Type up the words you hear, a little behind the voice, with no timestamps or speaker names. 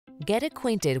Get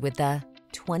acquainted with the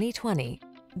 2020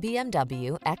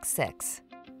 BMW X6.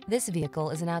 This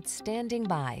vehicle is an outstanding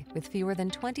buy with fewer than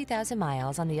 20,000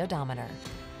 miles on the odometer.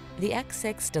 The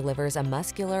X6 delivers a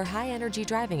muscular, high-energy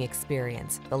driving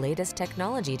experience, the latest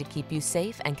technology to keep you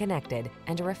safe and connected,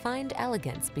 and a refined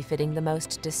elegance befitting the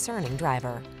most discerning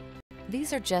driver.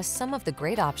 These are just some of the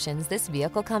great options this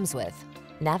vehicle comes with: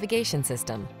 navigation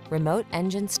system, remote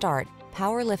engine start,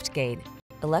 power liftgate,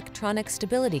 electronic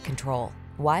stability control,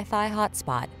 Wi-Fi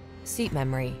hotspot, seat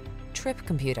memory, trip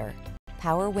computer,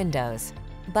 power windows,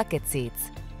 bucket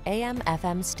seats,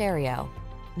 AM/FM stereo.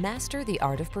 Master the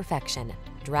art of perfection.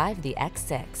 Drive the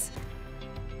X6.